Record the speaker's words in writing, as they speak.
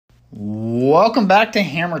Welcome back to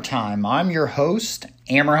Hammer Time. I'm your host,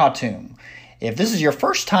 Amr Hatoum. If this is your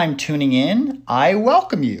first time tuning in, I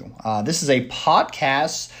welcome you. This is a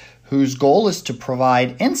podcast whose goal is to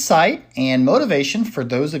provide insight and motivation for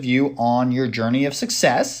those of you on your journey of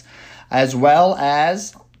success, as well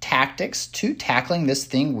as tactics to tackling this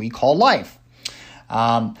thing we call life.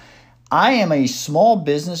 I am a small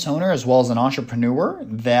business owner as well as an entrepreneur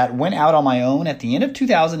that went out on my own at the end of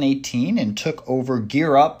 2018 and took over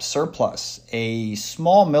Gear Up Surplus, a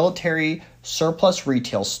small military surplus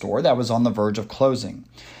retail store that was on the verge of closing.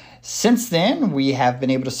 Since then, we have been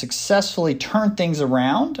able to successfully turn things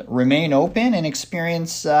around, remain open, and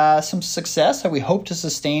experience some success that we hope to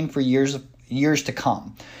sustain for years to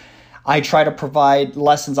come. I try to provide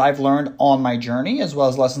lessons I've learned on my journey as well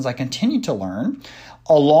as lessons I continue to learn,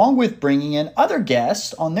 along with bringing in other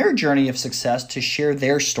guests on their journey of success to share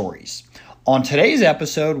their stories. On today's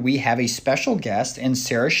episode, we have a special guest in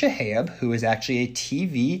Sara Shouhayib, who is actually a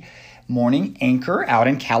TV morning anchor out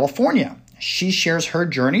in California. She shares her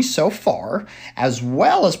journey so far, as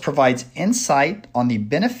well as provides insight on the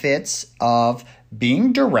benefits of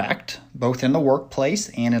being direct, both in the workplace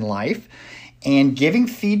and in life, and giving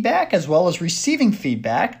feedback as well as receiving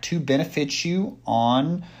feedback to benefit you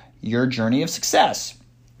on your journey of success.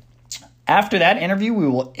 After that interview, we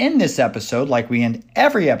will end this episode like we end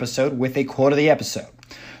every episode with a quote of the episode.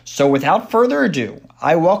 So without further ado,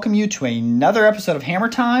 I welcome you to another episode of Hammer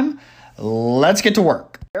Time. Let's get to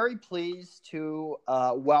work. Very pleased to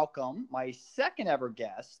welcome my second ever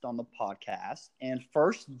guest on the podcast and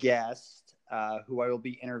first guest who I will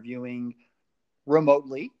be interviewing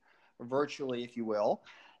remotely, virtually, if you will.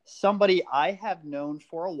 Somebody I have known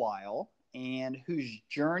for a while and whose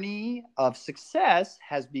journey of success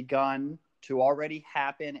has begun to already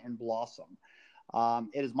happen and blossom.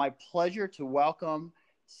 It is my pleasure to welcome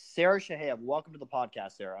Sara Shouhayib. Welcome to the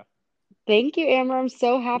podcast, Sara. Thank you, Amber. I'm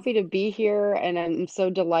so happy to be here, and I'm so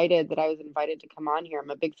delighted that I was invited to come on here. I'm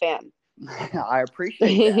a big fan. I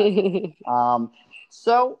appreciate that.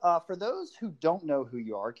 So for those who don't know who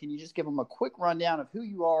you are, can you just give them a quick rundown of who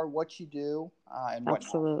you are, what you do, and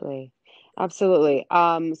whatnot? Absolutely.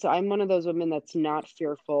 So I'm one of those women that's not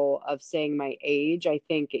fearful of saying my age. I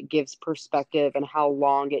think it gives perspective and how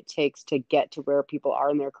long it takes to get to where people are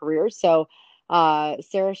in their careers. So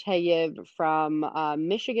Sara Shouhayib from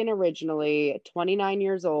Michigan originally, 29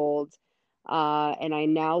 years old. And I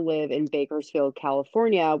now live in Bakersfield,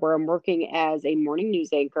 California, where I'm working as a morning news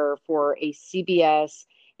anchor for a CBS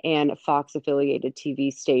and Fox affiliated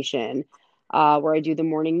TV station, where I do the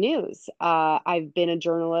morning news. I've been a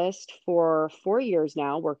journalist for 4 years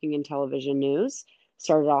now, working in television news.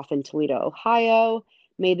 Started off in Toledo, Ohio,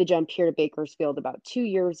 made the jump here to Bakersfield about 2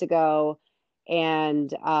 years ago.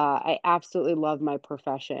 And I absolutely love my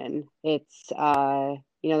profession. It's,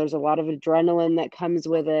 there's a lot of adrenaline that comes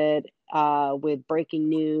with it, with breaking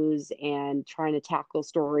news and trying to tackle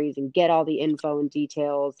stories and get all the info and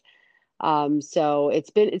details. So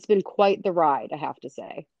it's been quite the ride, I have to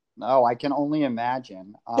say. No, I can only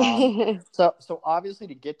imagine. So obviously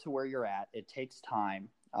to get to where you're at, it takes time.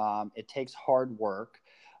 It takes hard work.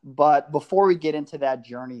 But before we get into that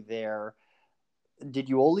journey there, did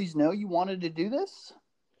you always know you wanted to do this?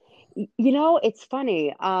 It's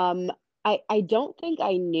funny. I don't think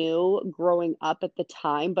I knew growing up at the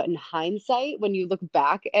time, but in hindsight, when you look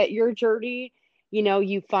back at your journey,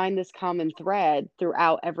 you find this common thread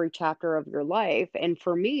throughout every chapter of your life. And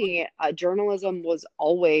for me, journalism was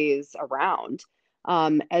always around.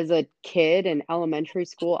 As a kid in elementary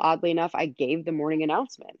school, oddly enough, I gave the morning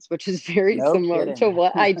announcements, which is very similar to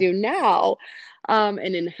what I do now. And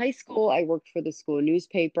in high school, I worked for the school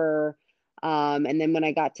newspaper. And then when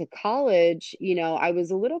I got to college, I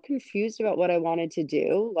was a little confused about what I wanted to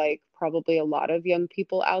do. Like probably a lot of young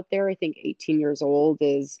people out there, I think 18 years old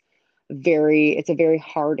it's a very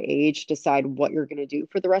hard age to decide what you're going to do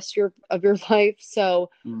for the rest of your life. So,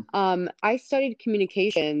 I studied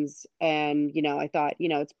communications and, I thought,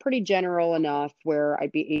 it's pretty general enough where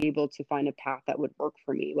I'd be able to find a path that would work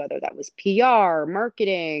for me, whether that was PR,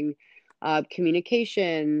 marketing,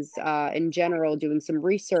 communications, in general, doing some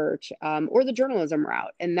research, or the journalism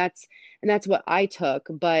route. And that's what I took.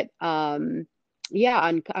 But, on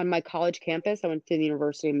my college campus, I went to the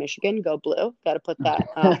University of Michigan. Go Blue! Got to put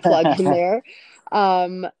that plug in there.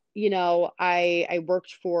 I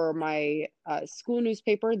worked for my school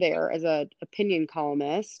newspaper there as a opinion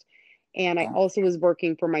columnist, and I also was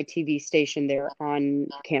working for my TV station there on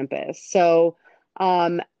campus. So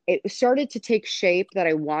it started to take shape that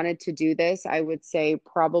I wanted to do this. I would say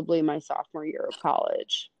probably my sophomore year of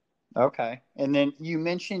college. Okay. And then you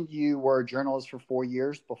mentioned you were a journalist for 4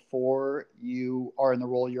 years before you are in the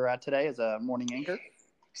role you're at today as a morning anchor.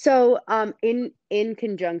 So, in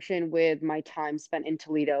conjunction with my time spent in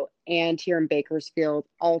Toledo and here in Bakersfield,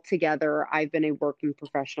 altogether, I've been a working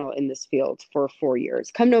professional in this field for 4 years.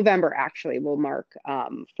 Come November, actually, will mark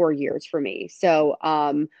 4 years for me. So,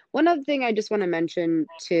 one other thing I just want to mention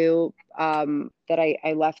too, that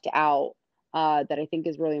I left out, that I think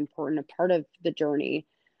is really important, a part of the journey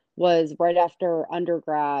was right after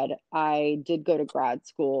undergrad, I did go to grad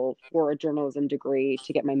school for a journalism degree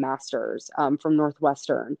to get my master's from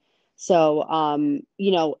Northwestern. So,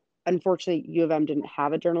 unfortunately, U of M didn't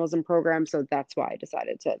have a journalism program. So that's why I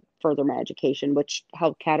decided to further my education, which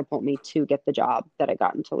helped catapult me to get the job that I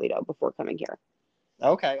got in Toledo before coming here.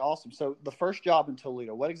 Okay, awesome. So the first job in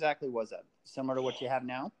Toledo, what exactly was that? Similar to what you have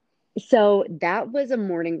now? So that was a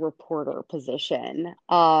morning reporter position.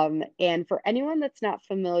 And for anyone that's not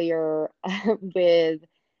familiar with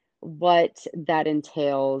what that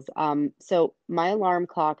entails. So my alarm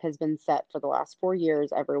clock has been set for the last 4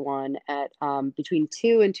 years, everyone, at between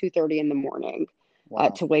 2 and 2:30 in the morning, Wow.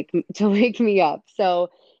 to wake me up. So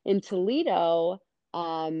in Toledo,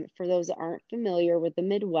 for those that aren't familiar with the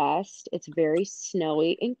Midwest, it's very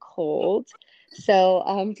snowy and cold.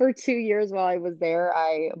 So for 2 years while I was there,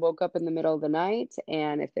 I woke up in the middle of the night,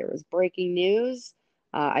 and if there was breaking news,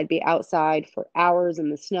 I'd be outside for hours in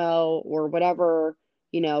the snow or whatever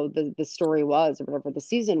the story was or whatever the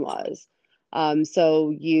season was.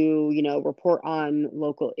 So report on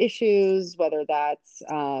local issues, whether that's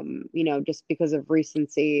just because of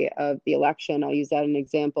recency of the election. I'll use that as an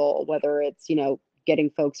example, whether it's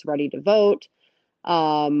getting folks ready to vote,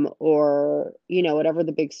 or whatever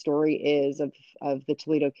the big story is of the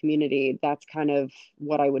Toledo community. That's kind of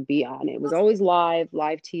what I would be on. It was always live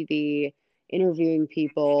TV, interviewing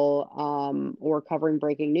people, or covering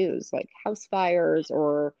breaking news like house fires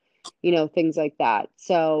or things like that.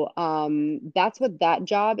 So that's what that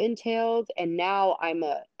job entailed. And now I'm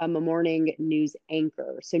a morning news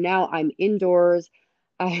anchor. So now I'm indoors.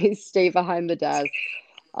 I stay behind the desk.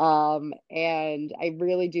 And I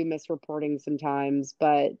really do miss reporting sometimes,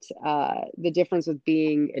 but the difference with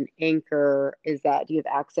being an anchor is that you have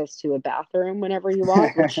access to a bathroom whenever you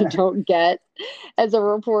want, which you don't get as a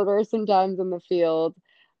reporter sometimes in the field.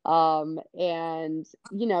 And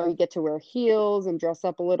you get to wear heels and dress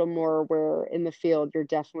up a little more, where in the field you're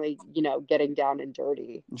definitely, getting down and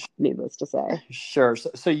dirty, needless to say. Sure.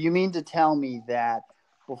 So you mean to tell me that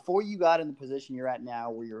before you got in the position you're at now,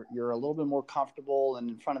 where you're a little bit more comfortable and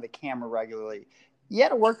in front of the camera regularly, you had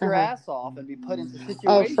to work your Uh-huh. ass off and be put into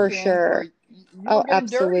Oh, for situations where sure. you were Oh, getting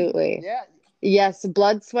dirty. absolutely. Yeah. Yes,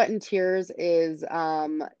 blood, sweat, and tears is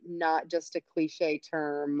not just a cliche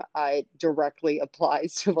term. It directly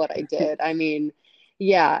applies to what I did. I mean,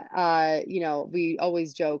 yeah, we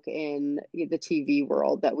always joke in the TV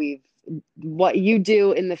world that what you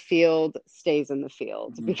do in the field stays in the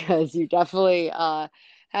field, Mhm. because you definitely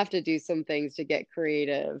have to do some things to get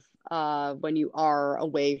creative when you are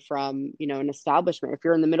away from, an establishment. If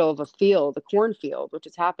you're in the middle of a field, a cornfield, which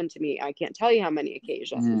has happened to me, I can't tell you how many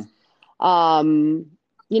occasions, um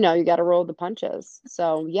you got to roll the punches.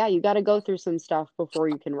 So yeah, you got to go through some stuff before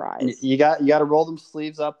you can rise. You got to roll them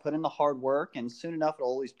sleeves up, put in the hard work, and soon enough it'll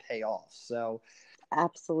always pay off. So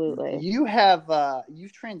Absolutely.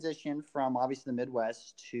 you've transitioned from obviously the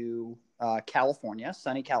Midwest to California,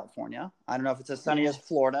 sunny California. I don't know if it's as sunny as Yes.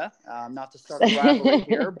 Florida. Not to start a rivalry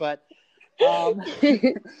here, but um,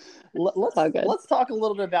 All let's good. let's talk a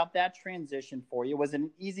little bit about that transition for you. Was it an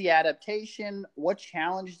easy adaptation? What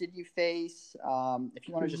challenge did you face? If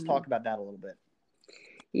you want to just Mhm. talk about that a little bit.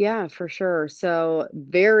 Yeah, for sure. So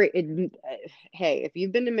hey, if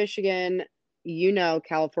you've been to Michigan,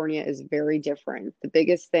 California is very different. The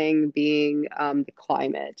biggest thing being the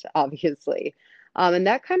climate, obviously. And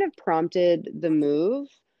that kind of prompted the move,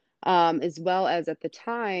 as well as at the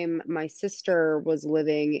time, my sister was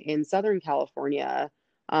living in Southern California,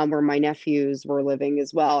 where my nephews were living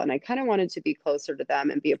as well. And I kind of wanted to be closer to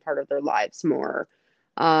them and be a part of their lives more.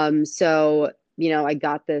 So I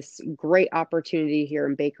got this great opportunity here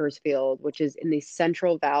in Bakersfield, which is in the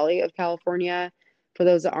Central Valley of California. For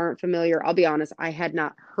those that aren't familiar, I'll be honest, I had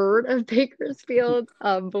not heard of Bakersfield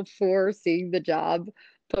before seeing the job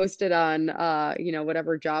posted on,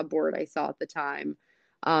 whatever job board I saw at the time.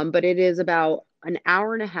 But it is about an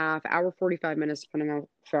hour and a half, hour 45 minutes, depending on how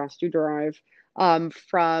fast you drive,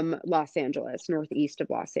 from Los Angeles, northeast of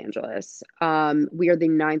Los Angeles. We are the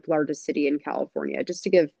ninth largest city in California, just to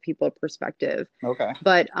give people a perspective. Okay.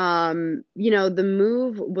 But the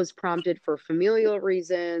move was prompted for familial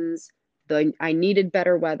reasons, I needed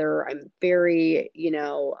better weather. I'm very,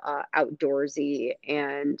 outdoorsy,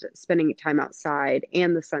 and spending time outside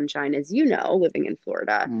and the sunshine, as you know, living in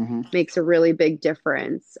Florida Mm-hmm. makes a really big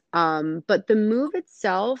difference. But the move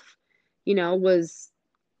itself,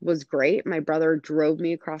 was great. My brother drove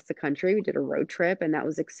me across the country. We did a road trip, and that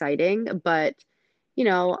was exciting. But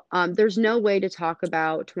there's no way to talk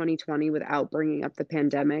about 2020 without bringing up the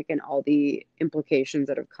pandemic and all the implications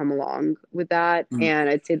that have come along with that. And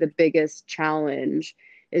I'd say the biggest challenge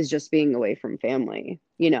is just being away from family,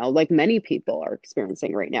 like many people are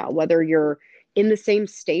experiencing right now, whether you're in the same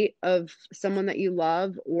state of someone that you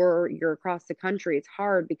love or you're across the country. It's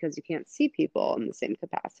hard because you can't see people in the same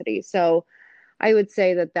capacity. So I would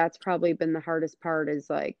say that that's probably been the hardest part, is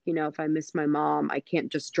like, if I miss my mom, I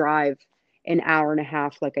can't just drive an hour and a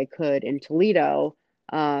half like I could in Toledo,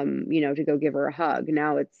 to go give her a hug.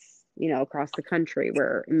 Now it's, across the country,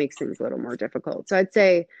 where it makes things a little more difficult. So I'd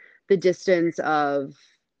say the distance of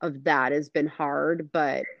that has been hard,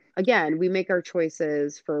 but again, we make our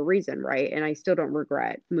choices for a reason, right? And I still don't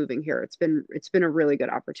regret moving here. It's been a really good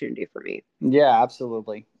opportunity for me. Yeah,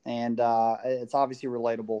 absolutely. And it's obviously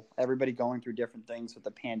relatable. Everybody going through different things with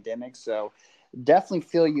the pandemic. So definitely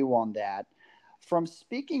feel you on that. From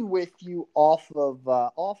speaking with you off of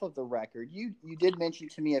the record, you did mention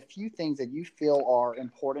to me a few things that you feel are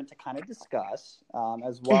important to kind of discuss,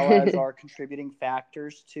 as well as are contributing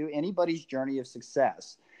factors to anybody's journey of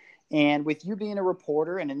success. And with you being a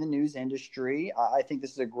reporter and in the news industry, I think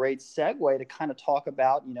this is a great segue to kind of talk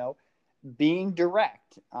about, being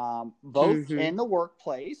direct, both Hmm. in the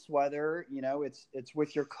workplace, whether it's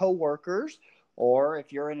with your coworkers, or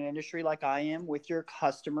if you're in an industry like I am, with your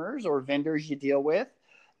customers or vendors you deal with,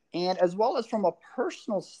 and as well as from a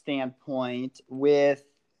personal standpoint, with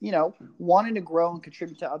wanting to grow and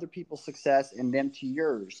contribute to other people's success and them to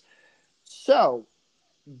yours. So,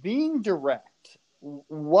 being direct,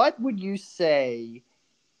 what would you say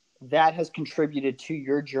that has contributed to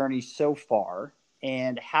your journey so far,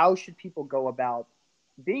 and how should people go about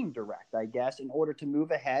being direct, I guess, in order to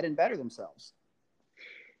move ahead and better themselves?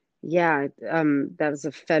 Yeah, that was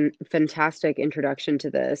a fantastic introduction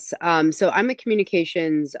to this. So I'm a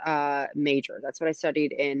communications major. That's what I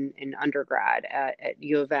studied in undergrad at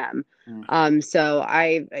U of M. Mm. So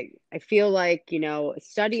I feel like,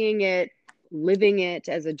 studying it, living it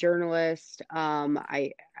as a journalist.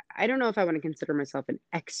 I don't know if I want to consider myself an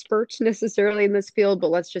expert necessarily in this field,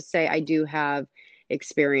 but let's just say I do have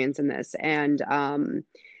experience in this. And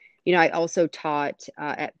I also taught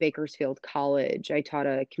at Bakersfield College. I taught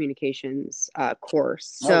a communications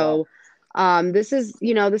course. Oh, wow. So this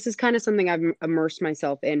is kind of something I've immersed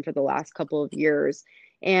myself in for the last couple of years.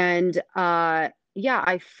 And yeah,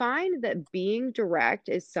 I find that being direct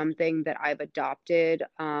is something that I've adopted.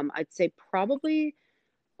 I'd say probably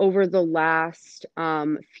over the last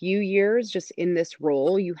few years, just in this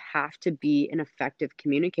role, you have to be an effective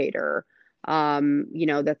communicator.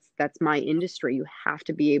 That's my industry. You have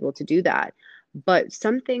to be able to do that. But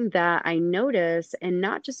something that I notice, and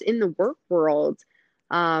not just in the work world,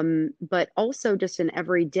 but also just in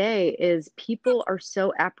every day, is people are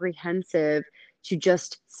so apprehensive to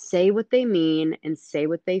just say what they mean and say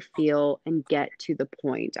what they feel and get to the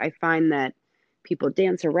point. I find that people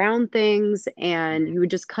dance around things, and you would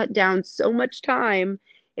just cut down so much time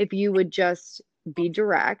if you would just be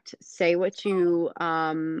direct, say what you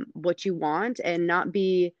want, and not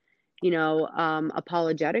be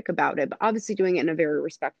apologetic about it, but obviously doing it in a very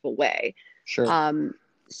respectful way. Sure. Um,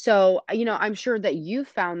 so I'm sure that you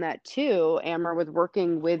found that too, Amber, with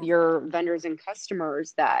working with your vendors and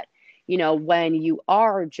customers, that when you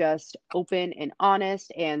are just open and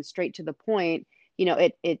honest and straight to the point,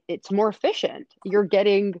 it's more efficient. You're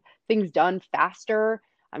getting things done faster.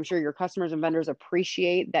 I'm sure your customers and vendors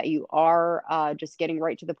appreciate that you are just getting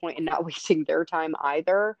right to the point and not wasting their time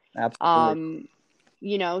either. Absolutely.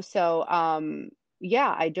 Um,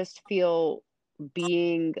 yeah, I just feel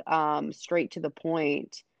being straight to the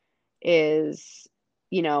point is,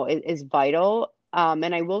 is vital.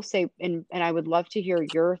 And I will say, and I would love to hear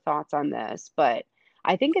your thoughts on this, but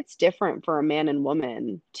I think it's different for a man and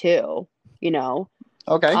woman too, you know.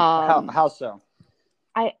 Okay. How Um, how so?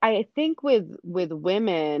 I think with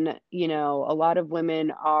women, a lot of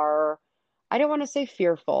women are, I don't want to say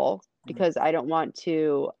fearful, because I don't want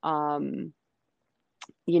to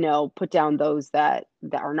put down those that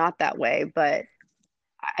are not that way, but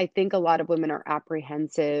I think a lot of women are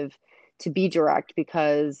apprehensive to be direct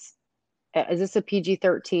because, is this a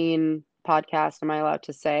PG-13 podcast? Am I allowed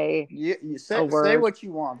to say You a say word? what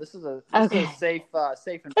you want. This is a Okay. safe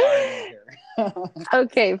environment here.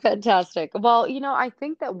 Okay, fantastic. Well, I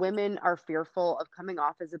think that women are fearful of coming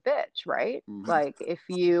off as a bitch, right? Mhm. Like if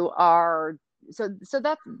you are so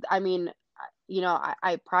that's I mean,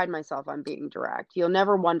 I pride myself on being direct. You'll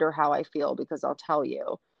never wonder how I feel because I'll tell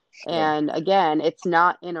you. Sure. And again, it's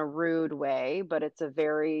not in a rude way, but it's a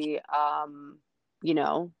very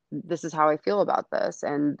this is how I feel about this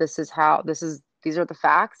and these are the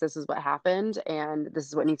facts, this is what happened and this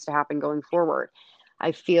is what needs to happen going forward.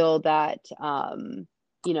 I feel that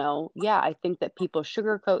yeah, I think that people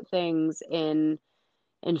sugarcoat things in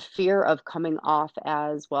fear of coming off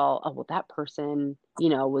as, well, oh, well, that person,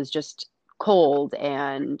 was just cold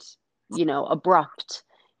and, abrupt.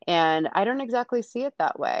 And I don't exactly see it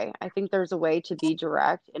that way. I think there's a way to be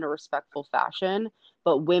direct in a respectful fashion,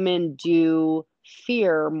 but women do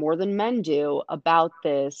fear more than men do about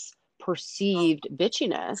this perceived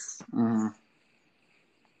bitchiness. Mhm.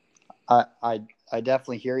 I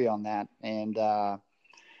definitely hear you on that. And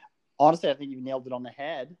honestly, I think you've nailed it on the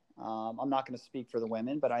head. I'm not going to speak for the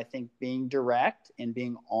women, but I think being direct and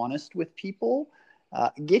being honest with people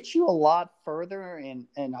gets you a lot further and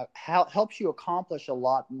helps you accomplish a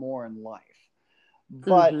lot more in life.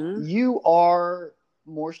 But Mm-hmm. you are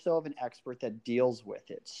more so of an expert that deals with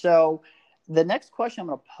it. So the next question I'm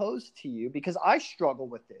going to pose to you, because I struggle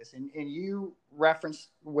with this, and you referenced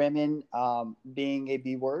women being a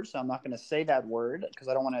B word, so I'm not going to say that word because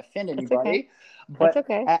I don't want to offend It's okay. anybody. It's But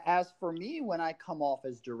okay. as for me, when I come off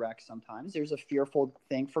as direct, sometimes there's a fearful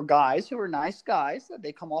thing for guys who are nice guys that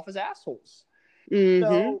they come off as assholes. Mm-hmm.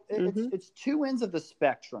 So Mm-hmm. it's two ends of the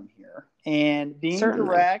spectrum here, and being Certainly.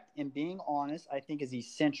 direct and being honest, I think, is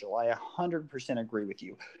essential. I 100% agree with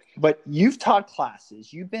you. But you've taught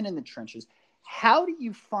classes, you've been in the trenches. How do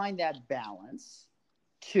you find that balance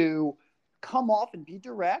to come off and be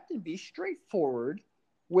direct and be straightforward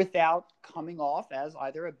without coming off as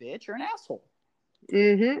either a bitch or an asshole?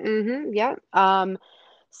 Mm-hmm. Mm-hmm. Yeah.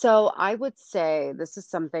 So I would say this is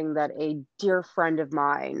something that a dear friend of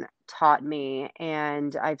mine taught me,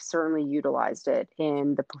 and I've certainly utilized it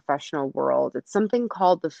in the professional world. It's something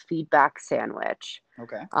called the feedback sandwich.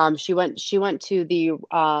 Okay. She went to the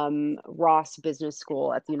Ross Business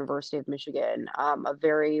School at the University of Michigan, a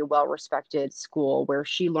very well respected school where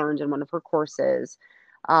she learned in one of her courses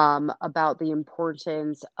about the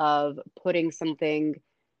importance of putting something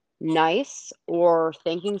nice or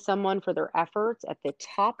thanking someone for their efforts at the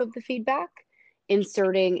top of the feedback,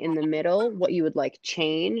 inserting in the middle what you would like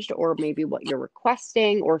changed, or maybe what you're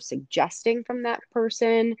requesting or suggesting from that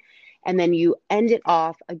person. And then you end it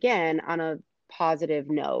off again on a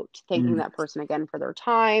positive note, thanking Mm. that person again for their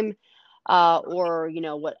time, or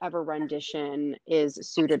whatever rendition is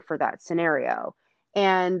suited for that scenario.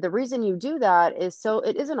 And the reason you do that is so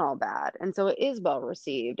it isn't all bad. And so it is well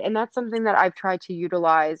received. And that's something that I've tried to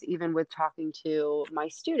utilize even with talking to my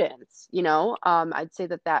students. I'd say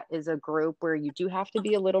that that is a group where you do have to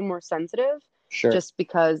be a little more sensitive Sure. just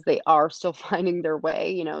because they are still finding their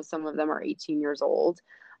way. Some of them are 18 years old.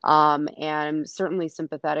 And I'm certainly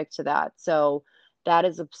sympathetic to that. So that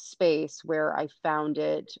is a space where I found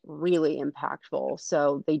it really impactful.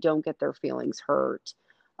 So they don't get their feelings hurt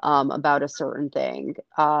about a certain thing.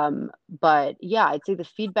 But yeah, I'd say the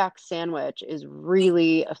feedback sandwich is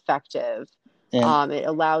really effective. And It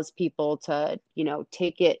allows people to,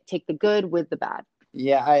 take the good with the bad.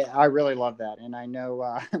 yeah, I really love that. And I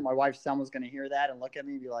know my wife Selma's going to hear that and look at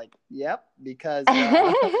me and be like, yep, because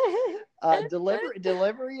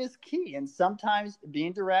delivery is key. And sometimes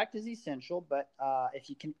being direct is essential. But if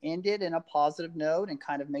you can end it in a positive note and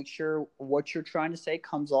kind of make sure what you're trying to say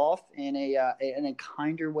comes off in a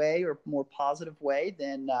kinder way or more positive way,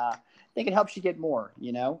 then I think it helps you get more,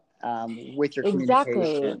 with your Exactly.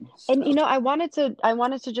 communication. And So I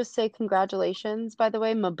wanted to just say congratulations, by the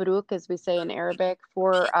way, Mabruk, as we say in Arabic,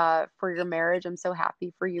 for your marriage. I'm so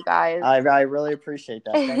happy for you guys. I really appreciate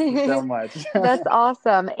that. Thank you so much. That's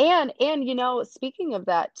awesome. And speaking of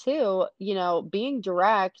that too, being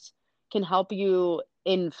direct can help you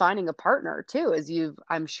in finding a partner too, as you've,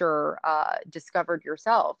 I'm sure, discovered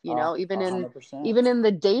yourself, even in 100%. even in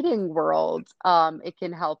the dating world, it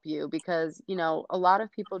can help you because, a lot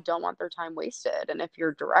of people don't want their time wasted. And if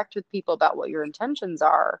you're direct with people about what your intentions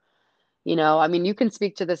are, I mean, you can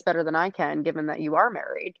speak to this better than I can, given that you are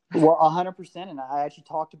married. Well, 100%. And I actually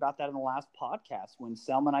talked about that in the last podcast. When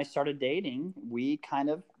Selma and I started dating, we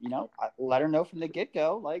kind of, I let her know from the get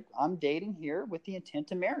go, like, I'm dating here with the intent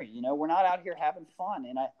to marry. We're not out here having fun.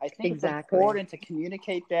 And I think it's Exactly. important to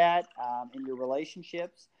communicate that in your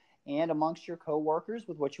relationships. and amongst your coworkers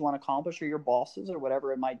with what you want to accomplish or your bosses or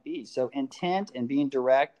whatever it might be. So intent and being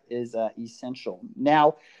direct is essential.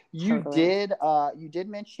 Now, Totally. you did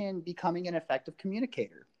mention becoming an effective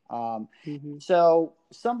communicator. Hmm. So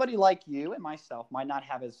somebody like you and myself might not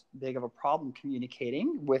have as big of a problem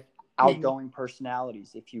communicating with Hmm. outgoing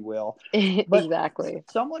personalities, if you will. But Exactly.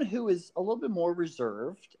 someone who is a little bit more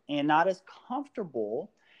reserved and not as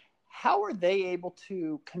comfortable, how are they able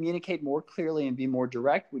to communicate more clearly and be more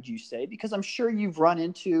direct, would you say? Because I'm sure you've run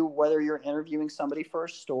into, whether you're interviewing somebody for a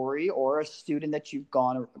story or a student that you've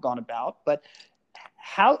gone about, but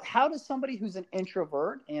how does somebody who's an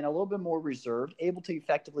introvert and a little bit more reserved able to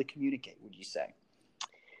effectively communicate, would you say?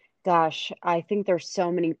 Gosh, I think there's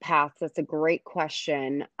so many paths. That's a great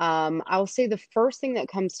question. I'll say the first thing that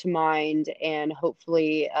comes to mind, and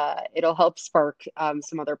hopefully it'll help spark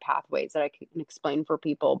some other pathways that I can explain for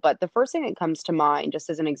people. But the first thing that comes to mind, just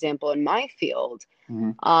as an example in my field,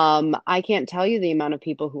 Mm-hmm. I can't tell you the amount of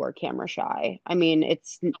people who are camera shy. I mean,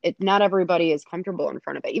 not everybody is comfortable in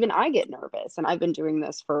front of it. Even I get nervous, and I've been doing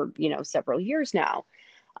this for, several years now.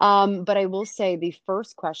 But I will say the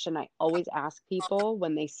first question I always ask people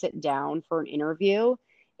when they sit down for an interview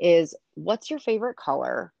is, what's your favorite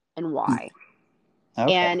color and why?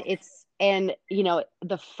 Okay. And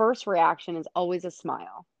the first reaction is always a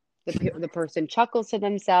smile. The person chuckles to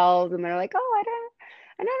themselves and they're like, "Oh, I don't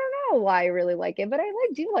know why I really like it, but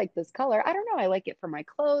do like this color. I don't know. I like it for my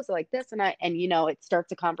clothes. I like this." And it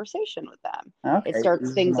starts a conversation with them. It Okay.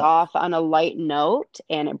 starts things off on a light note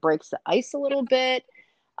and it breaks the ice a little bit.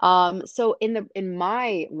 So in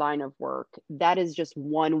my line of work, that is just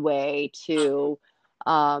one way to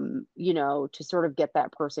sort of get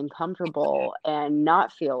that person comfortable and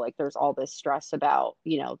not feel like there's all this stress about,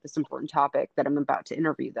 this important topic that I'm about to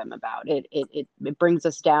interview them about. It brings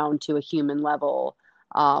us down to a human level,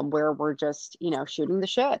 where we're just, shooting the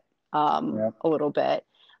shit, Yeah. a little bit.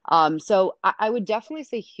 So I would definitely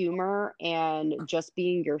say humor and just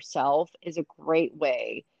being yourself is a great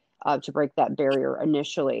way to break that barrier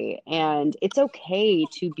initially. And it's okay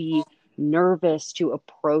to be nervous to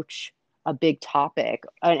approach a big topic.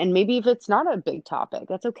 And maybe if it's not a big topic,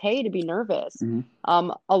 that's okay to be nervous.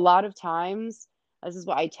 Mm-hmm. A lot of times, this is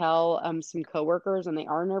what I tell some coworkers when they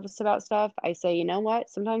are nervous about stuff. I say, you know what?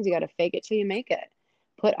 Sometimes you got to fake it till you make it.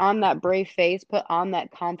 Put on that brave face, put on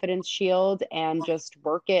that confidence shield, and just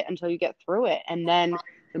work it until you get through it. And then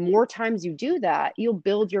the more times you do that, you'll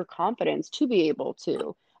build your confidence to be able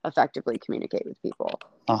to effectively communicate with people.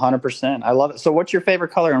 100%. I love it. So what's your favorite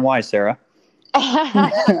color and why, Sarah?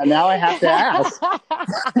 Now I have to ask.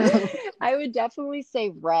 I would definitely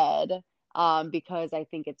say red, because I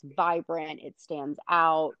think it's vibrant, it stands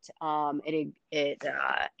out, it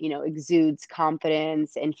exudes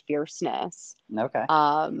confidence and fierceness. Okay.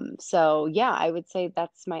 So yeah, I would say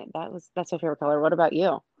that's my favorite color. What about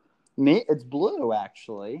you? Me, it's blue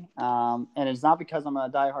actually, and it's not because I'm a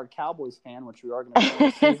diehard Cowboys fan, which we are going to turn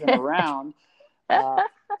the season around. Uh,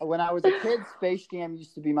 when I was a kid, Space Jam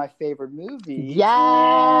used to be my favorite movie, and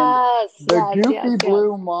Yes, the yes, yes, Goofy yes.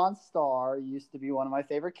 Blue Monstar used to be one of my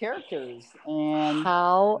favorite characters, and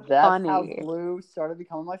How that's how funny. blue started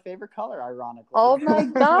becoming my favorite color, ironically. Oh my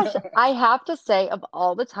gosh. I have to say, of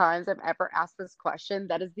all the times I've ever asked this question,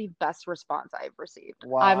 that is the best response I've received.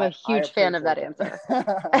 Wow, I'm a I huge fan of appreciate that answer.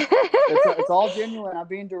 that. It's all genuine. I'm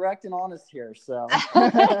being direct and honest here, so.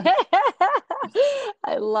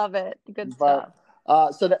 I love it. Good But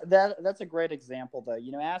stuff. so that's a great example, though.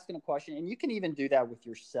 Asking a question, and you can even do that with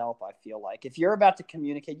yourself. I feel like if you're about to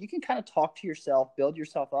communicate, you can kind of talk to yourself, build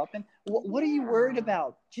yourself up, and what are you worried Yeah.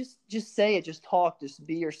 about? Just say it, just talk, just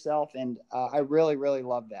be yourself, and I really really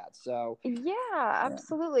love that. So Yeah, yeah,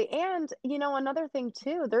 absolutely. And, another thing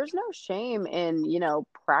too, there's no shame in,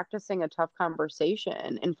 practicing a tough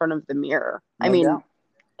conversation in front of the mirror. I no mean, doubt.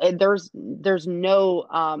 there's no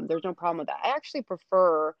problem with that. I actually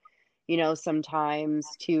prefer, sometimes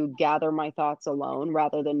to gather my thoughts alone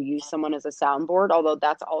rather than use someone as a soundboard, although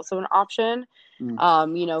that's also an option.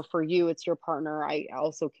 Mm, For you, it's your partner. I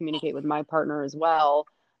also communicate with my partner as well,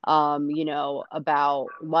 about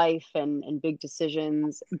life and big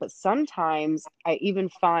decisions. But sometimes I even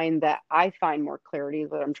find that I find more clarity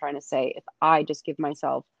with what I'm trying to say if I just give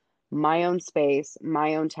myself my own space,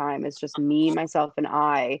 my own time. It's just me, myself, and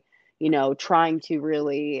I, trying to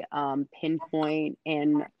really pinpoint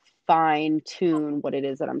and fine tune what it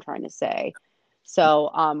is that I'm trying to say. So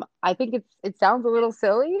I think it sounds a little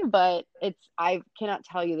silly, but I cannot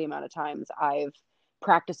tell you the amount of times I've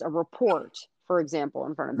practiced a report, for example,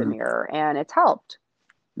 in front of the mm. mirror, and it's helped.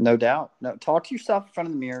 No doubt. No, talk to yourself in front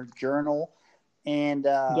of the mirror, journal, And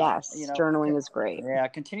Yes, journaling is great. yeah,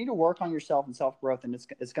 continue to work on yourself and self growth, and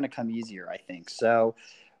it's going to come easier, I think. So,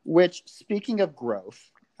 which, speaking of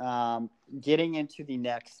growth, getting into the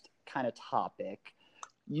next kind of topic,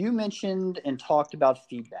 you mentioned and talked about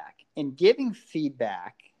feedback, and giving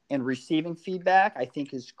feedback and receiving feedback, I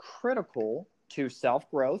think, is critical to self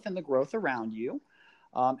growth and the growth around you,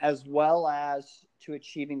 as well as to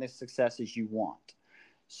achieving the successes you want.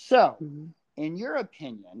 So, Mhm. in your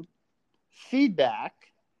opinion,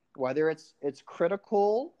 feedback, whether it's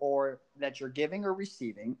critical or that you're giving or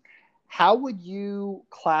receiving, how would you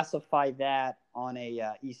classify that on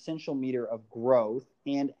a essential meter of growth,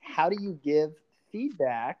 and how do you give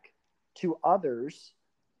feedback to others,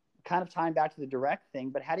 kind of tying back to the direct thing,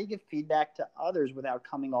 but how do you give feedback to others without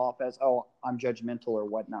coming off as, oh, I'm judgmental or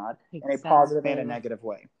whatnot, in a positive and a Exactly. negative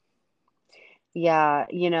way? Yeah,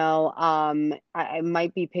 I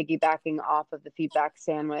might be piggybacking off of the feedback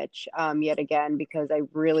sandwich yet again, because I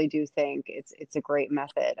really do think it's a great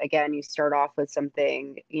method. Again, you start off with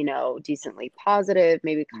something, decently positive,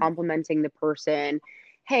 maybe Mm. complimenting the person.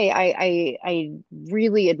 Hey, I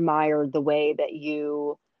really admired the way that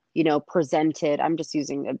you presented. I'm just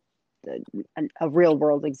using a real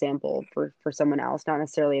world example for someone else, not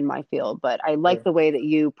necessarily in my field, but I like Sure. the way that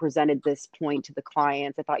you presented this point to the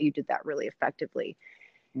clients. I thought you did that really effectively.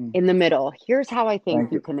 Mm. In the middle, here's how I think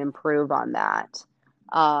Thank you you. can improve on that.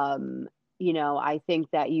 Um, I think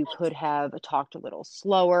that you could have talked a little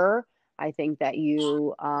slower. I think that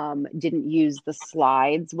you didn't use the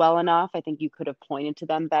slides well enough. I think you could have pointed to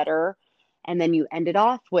them better. And then you ended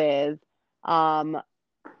off with, um,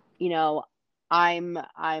 you know, I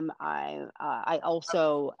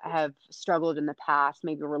also have struggled in the past,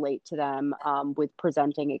 maybe relate to them with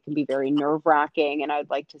presenting. It can be very nerve wracking. And I'd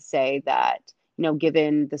like to say that,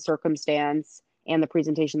 given the circumstance and the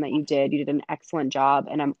presentation that you did an excellent job.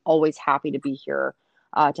 And I'm always happy to be here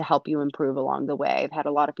to help you improve along the way. I've had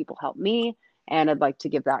a lot of people help me, and I'd like to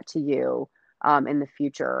give that to you in the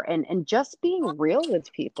future. And just being real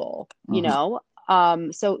with people,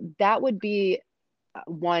 Mhm. so that would be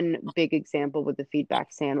one big example with the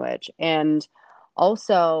feedback sandwich. And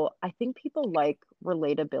also, I think people like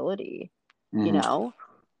relatability. You Mhm. know,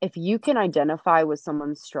 if you can identify with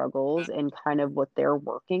someone's struggles and kind of what they're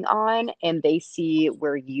working on, and they see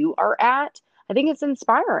where you are at, I think it's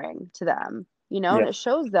inspiring to them, and Yep. it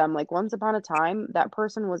shows them like once upon a time that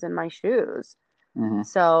person was in my shoes. Mhm.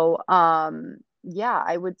 So, yeah,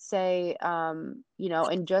 I would say, and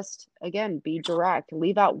just again, be direct,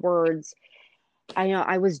 leave out words. I know,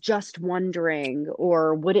 I was just wondering,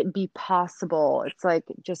 or would it be possible? It's like,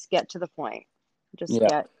 just get to the point. Just Yeah.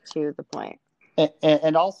 get to the point.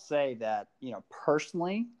 And I'll say that,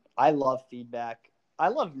 personally, I love feedback. I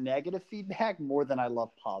love negative feedback more than I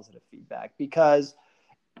love positive feedback, because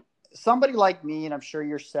somebody like me, and I'm sure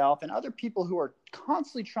yourself and other people who are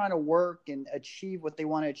constantly trying to work and achieve what they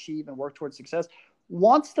want to achieve and work towards success,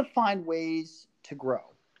 wants to find ways to grow,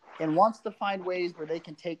 and wants to find ways where they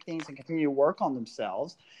can take things and continue to work on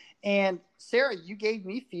themselves. And Sarah, you gave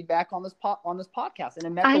me feedback on this podcast, and it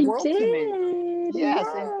meant the I world to me. did. Yes,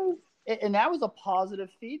 Yes. and that was a positive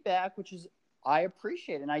feedback, which is, I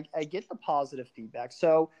appreciate, and I get the positive feedback.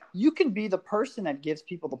 So you can be the person that gives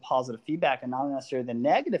people the positive feedback and not necessarily the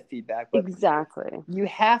negative feedback, but Exactly. you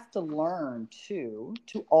have to learn to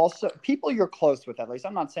also, people you're close with, at least.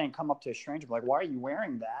 I'm not saying come up to a stranger like, why are you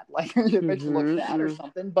wearing that? Like, it makes you look fat or Mm-hmm.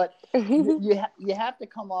 something. But Mm. you have to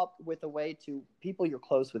come up with a way to people you're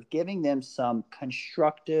close with, giving them some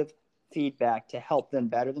constructive feedback to help them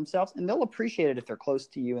better themselves, and they'll appreciate it if they're close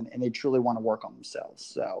to you, and they truly want to work on themselves.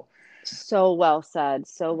 So, So well said.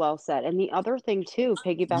 So well said. And the other thing, too, mhm,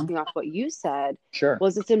 piggybacking off what you said, sure,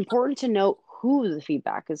 was it's important to note who the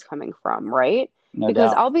feedback is coming from, right? no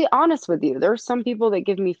Because doubt. I'll be honest with you, there's some people that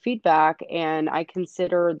give me feedback and I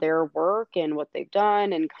consider their work and what they've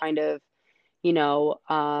done and kind of, you know,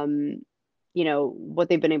 um, what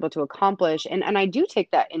they've been able to accomplish. And I do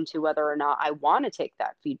take that into whether or not I want to take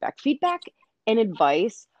that feedback. Feedback and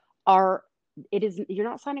advice are, it is, you're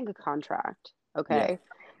not signing a contract, Yeah. okay?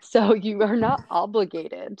 So you are not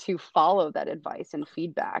obligated to follow that advice and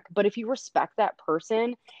feedback. But if you respect that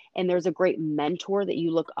person and there's a great mentor that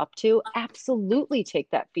you look up to, absolutely take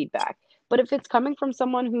that feedback. But if it's coming from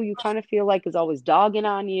someone who you kind of feel like is always dogging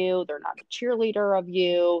on you, they're not a cheerleader of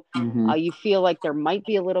you, Hmm. you feel like there might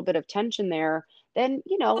be a little bit of tension there, then,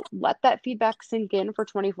 let that feedback sink in for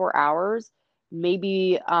 24 hours.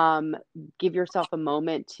 Maybe give yourself a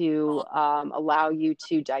moment to allow you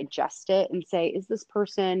to digest it and say, is this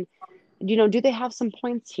person, do they have some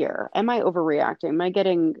points here? Am I overreacting? Am I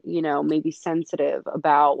getting, maybe sensitive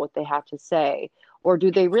about what they have to say? Or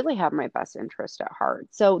do they really have my best interest at heart?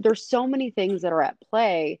 So there's so many things that are at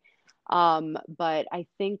play. But I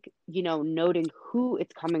think, noting who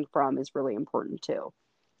it's coming from is really important too.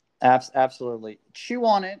 Absolutely. Chew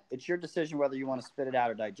on it. It's your decision whether you want to spit it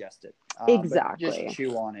out or digest it. But just Exactly.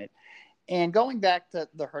 chew on it. And going back to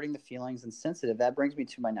the hurting the feelings and sensitive, that brings me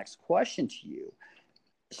to my next question to you.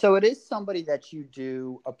 So it is somebody that you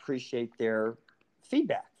do appreciate their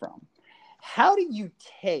feedback from. How do you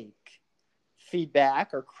take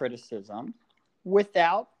feedback or criticism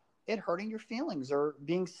without it hurting your feelings or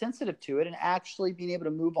being sensitive to it and actually being able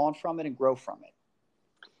to move on from it and grow from it?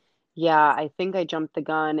 Yeah, I think I jumped the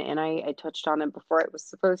gun and I touched on it before I was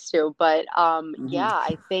supposed to. But yeah, Mm-hmm.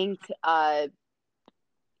 I think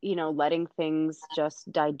letting things just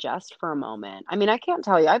digest for a moment. I mean, I can't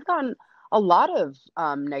tell you, I've gotten a lot of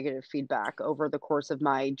negative feedback over the course of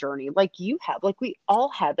my journey, like you have, like we all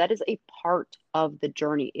have. That is a part of the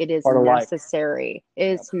journey. It is Part of life. necessary.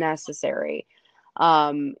 Yep. It's necessary.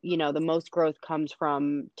 The most growth comes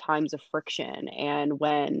from times of friction and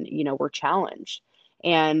when, we're challenged.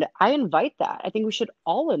 And I invite that. I think we should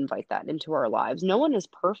all invite that into our lives. No one is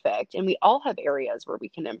perfect, and we all have areas where we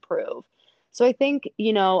can improve. So I think,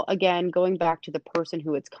 again, going back to the person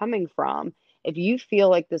who it's coming from, if you feel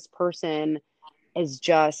like this person is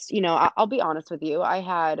just, I'll be honest with you. I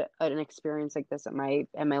had an experience like this at my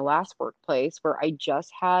last workplace where I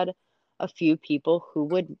just had a few people who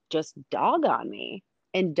would just dog on me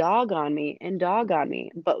and dog on me and dog on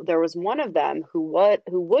me. But there was one of them who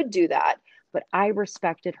would do that, but I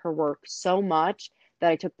respected her work so much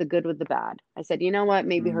that I took the good with the bad. I said, you know what,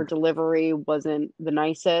 maybe her Mm. delivery wasn't the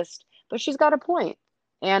nicest, but she's got a point.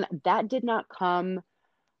 And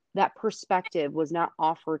that perspective was not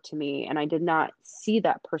offered to me, and I did not see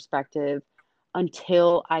that perspective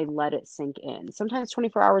until I let it sink in. Sometimes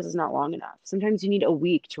 24 hours is not long enough. Sometimes you need a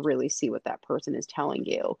week to really see what that person is telling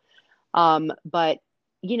you. But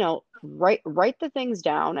write the things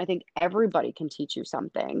down. I think everybody can teach you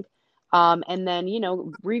something. And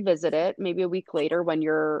then, revisit it maybe a week later when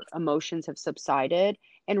your emotions have subsided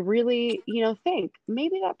and really, think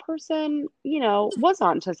maybe that person, was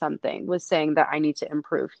onto something, was saying that I need to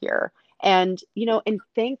improve here. And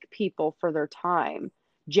thank people for their time.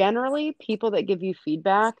 Generally, people that give you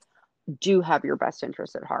feedback do have your best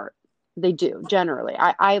interest at heart. They do, generally.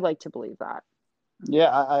 I like to believe that. Yeah,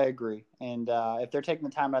 I agree. And if they're taking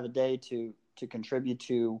the time out of the day to contribute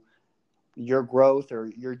to your growth or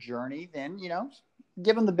your journey, then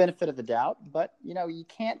give them the benefit of the doubt. But you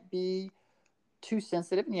can't be too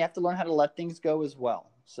sensitive, and you have to learn how to let things go as well.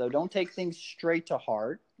 So don't take things straight to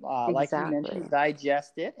heart. Like you mentioned, Exactly.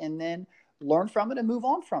 digest it and then learn from it and move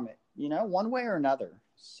on from it. One way or another.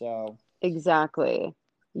 So, Exactly.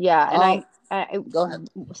 Yeah, and um, go ahead.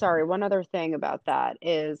 sorry, one other thing about that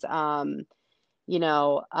is, you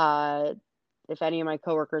know, uh, if any of my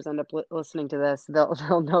coworkers end up listening to this,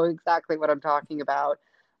 they'll know exactly what I'm talking about.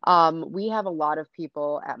 We have a lot of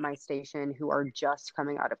people at my station who are just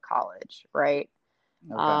coming out of college, right?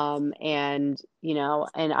 Okay. And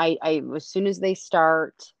I as soon as they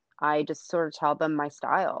start, I just sort of tell them my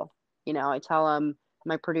style. I tell them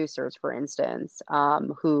my producers, for instance,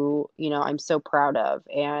 who I'm so proud of,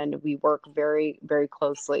 and we work very, very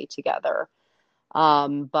closely together.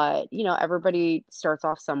 But everybody starts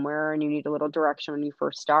off somewhere, and you need a little direction when you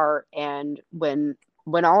first start. And when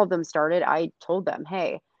all of them started, I told them,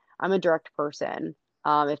 "Hey, I'm a direct person.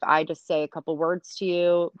 If I just say a couple words to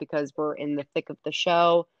you because we're in the thick of the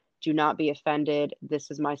show, do not be offended. This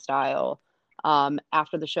is my style.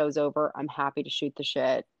 After the show's over, I'm happy to shoot the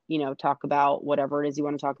shit. Talk about whatever it is you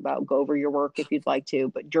want to talk about. Go over your work if you'd like to.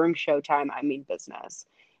 But during showtime, I mean business."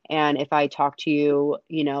 And if I talk to you,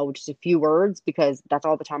 just a few words, because that's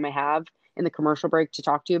all the time I have in the commercial break to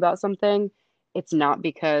talk to you about something, it's not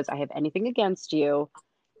because I have anything against you.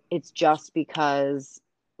 It's just because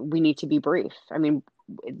we need to be brief. I mean,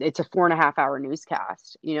 it's a 4.5 hour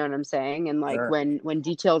newscast. You know what I'm saying? And like Sure. when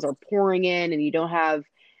details are pouring in and you don't have,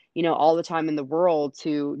 all the time in the world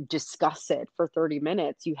to discuss it for 30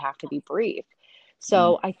 minutes, you have to be brief. Mm.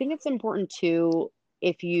 So I think it's important to,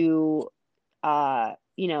 if you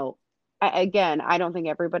you know, again, I don't think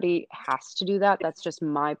everybody has to do that. That's just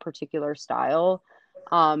my particular style.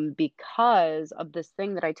 Because of this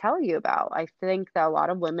thing that I tell you about. I think that a lot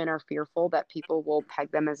of women are fearful that people will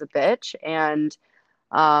peg them as a bitch. And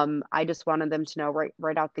I just wanted them to know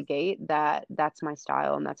right out the gate that that's my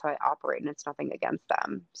style and that's how I operate, and it's nothing against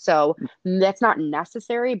them. So that's not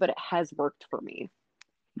necessary, but it has worked for me.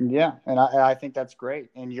 Yeah, and I think that's great.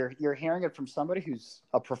 And you're hearing it from somebody who's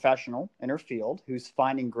a professional in her field, who's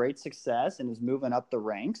finding great success and is moving up the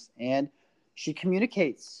ranks. And she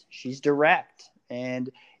communicates. She's direct,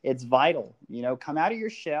 And it's vital, come out of your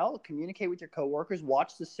shell, communicate with your coworkers,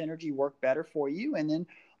 watch the synergy work better for you. And then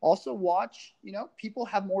also watch, people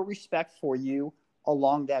have more respect for you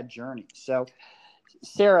along that journey. So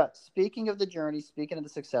Sara, speaking of the journey, speaking of the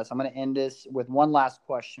success, I'm going to end this with one last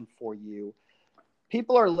question for you.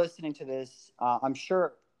 People are listening to this. I'm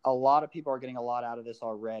sure a lot of people are getting a lot out of this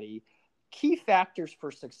already. Key factors for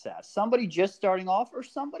success. Somebody just starting off or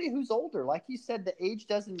somebody who's older. Like you said, the age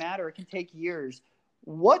doesn't matter. It can take years.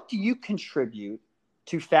 What do you contribute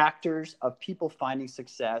to factors of people finding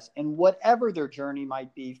success in whatever their journey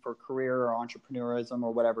might be for career or entrepreneurism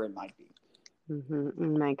or whatever it might be? Oh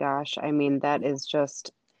my gosh. I mean, that is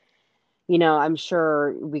just, I'm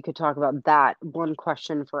sure we could talk about that one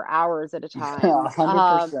question for hours at a time.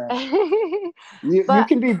 100%. You But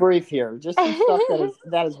can be brief here. Just some stuff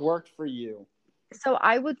that has worked for you. so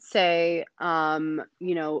I would say, I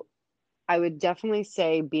would definitely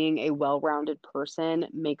say being a well-rounded person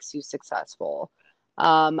makes you successful.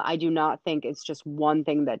 I do not think it's just one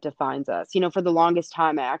thing that defines us. For the longest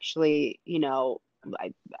time, I actually,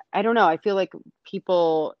 I, I don't know. I feel like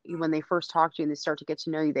people, when they first talk to you and they start to get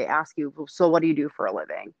to know you, they ask you, "Well, so what do you do for a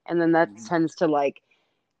living?" And then that tends to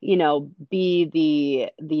be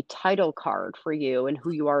the title card for you and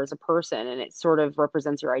who you are as a person, and it sort of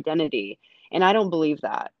represents your identity. And I don't believe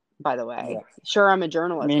that, by the way. Yeah. Sure, I'm a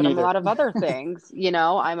journalist, Me but I'm a neither. lot of other things. I'm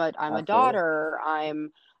a Absolutely. daughter,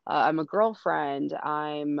 I'm a girlfriend,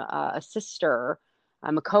 I'm a sister,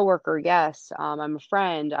 I'm a coworker, yes, I'm a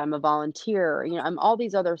friend, I'm a volunteer, I'm all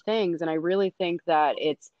these other things. And I really think that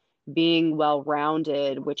it's being well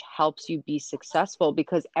rounded which helps you be successful,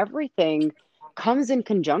 because everything comes in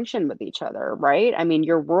conjunction with each other, right? I mean,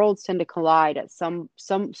 your worlds tend to collide at some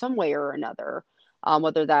way or another.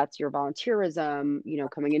 Whether that's your volunteerism,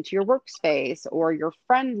 coming into your workspace, or your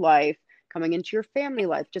friend life coming into your family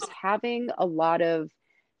life, just having a lot of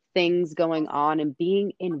things going on and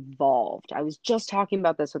being involved. I was just talking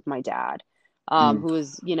about this with my dad, Mm. who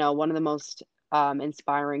is, one of the most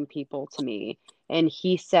inspiring people to me. And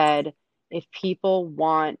he said, if people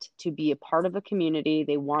want to be a part of a community,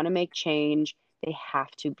 they want to make change, they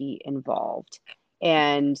have to be involved.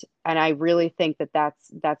 And I really think that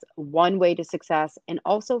that's one way to success. And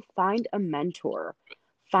also find a mentor.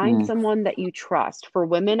 Find Mm. someone that you trust. For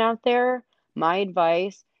women out there, my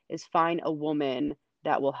advice is find a woman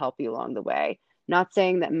that will help you along the way. Not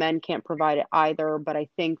saying that men can't provide it either, but I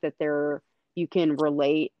think that you can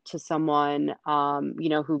relate to someone,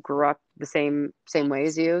 who grew up the same way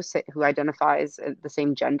as you, who identifies the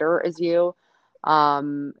same gender as you,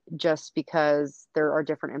 just because there are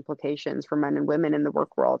different implications for men and women in the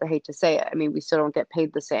work world. I hate to say it. I mean, we still don't get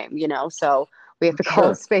paid the same, so we have to call a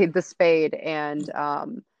Sure. spade the spade, and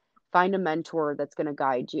find a mentor that's going to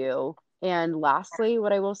guide you. And lastly,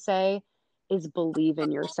 what I will say is believe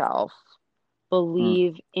in yourself. Mm.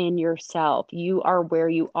 Believe in yourself. You are where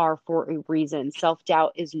you are for a reason. Self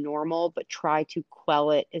doubt is normal, but try to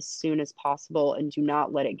quell it as soon as possible and do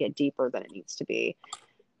not let it get deeper than it needs to be.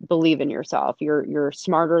 Believe in yourself. You're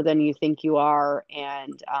smarter than you think you are,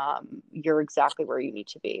 and you're exactly where you need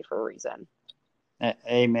to be for a reason.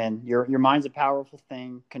 Amen. Your mind's a powerful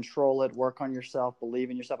thing. Control it. Work on yourself. Believe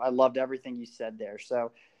in yourself. I loved everything you said there.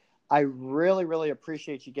 So I really, really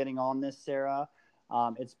appreciate you getting on this, Sara.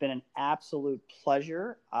 It's been an absolute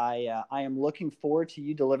pleasure. I am looking forward to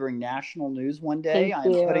you delivering national news one day. Thank I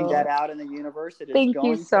am putting that you. out in the universe. It is Thank you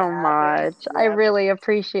going to so happen. much. I Yep. really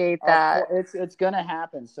appreciate Of that. course, it's going to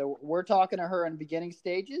happen. So we're talking to her in beginning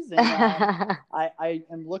stages, and I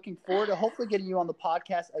am looking forward to hopefully getting you on the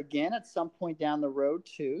podcast again at some point down the road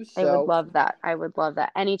too. I would So, love that. I would love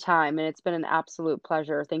that anytime. And it's been an absolute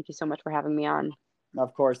pleasure. Thank you so much for having me on.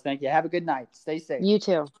 of course, thank you. Have a good night. Stay safe. You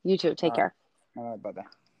too. You too. Take All right. care. All right. Bye bye.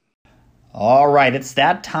 All right, it's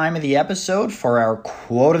that time of the episode for our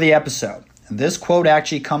quote of the episode. This quote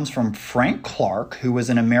actually comes from Frank Clark, who was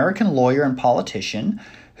an American lawyer and politician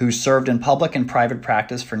who served in public and private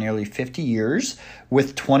practice for nearly 50 years,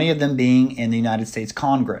 with 20 of them being in the United States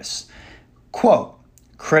Congress. Quote,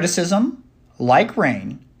 criticism, like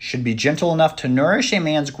rain, should be gentle enough to nourish a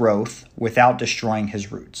man's growth without destroying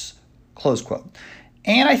his roots. Close quote.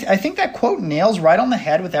 And I think that quote nails right on the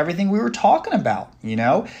head with everything we were talking about,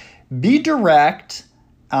 Be direct,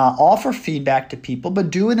 offer feedback to people, but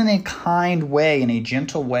do it in a kind way, in a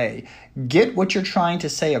gentle way. Get what you're trying to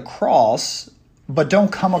say across, but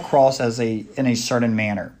don't come across in a certain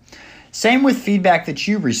manner. Same with feedback that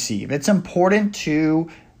you receive. It's important to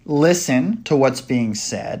listen to what's being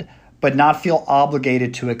said, but not feel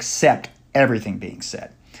obligated to accept everything being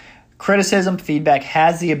said. Criticism, feedback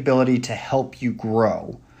has the ability to help you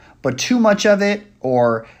grow, but too much of it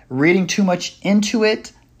or reading too much into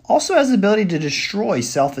it also has the ability to destroy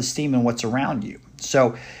self-esteem and what's around you.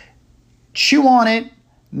 So chew on it,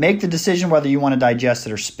 make the decision whether you want to digest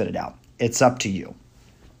it or spit it out. It's up to you.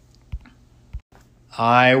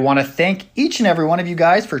 I want to thank each and every one of you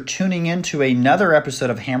guys for tuning in to another episode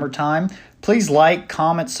of Hammer Time. Please like,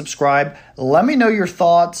 comment, subscribe. Let me know your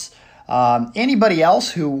thoughts. Anybody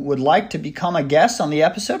else who would like to become a guest on the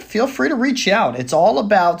episode, feel free to reach out. It's all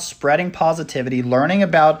about spreading positivity, learning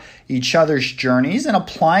about each other's journeys, and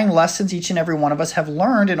applying lessons each and every one of us have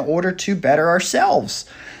learned in order to better ourselves.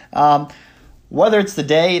 Whether it's the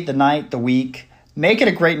day, the night, the week, make it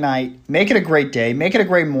a great night, make it a great day, make it a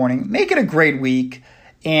great morning, make it a great week,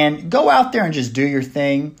 and go out there and just do your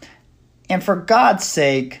thing. And for God's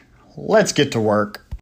sake, let's get to work.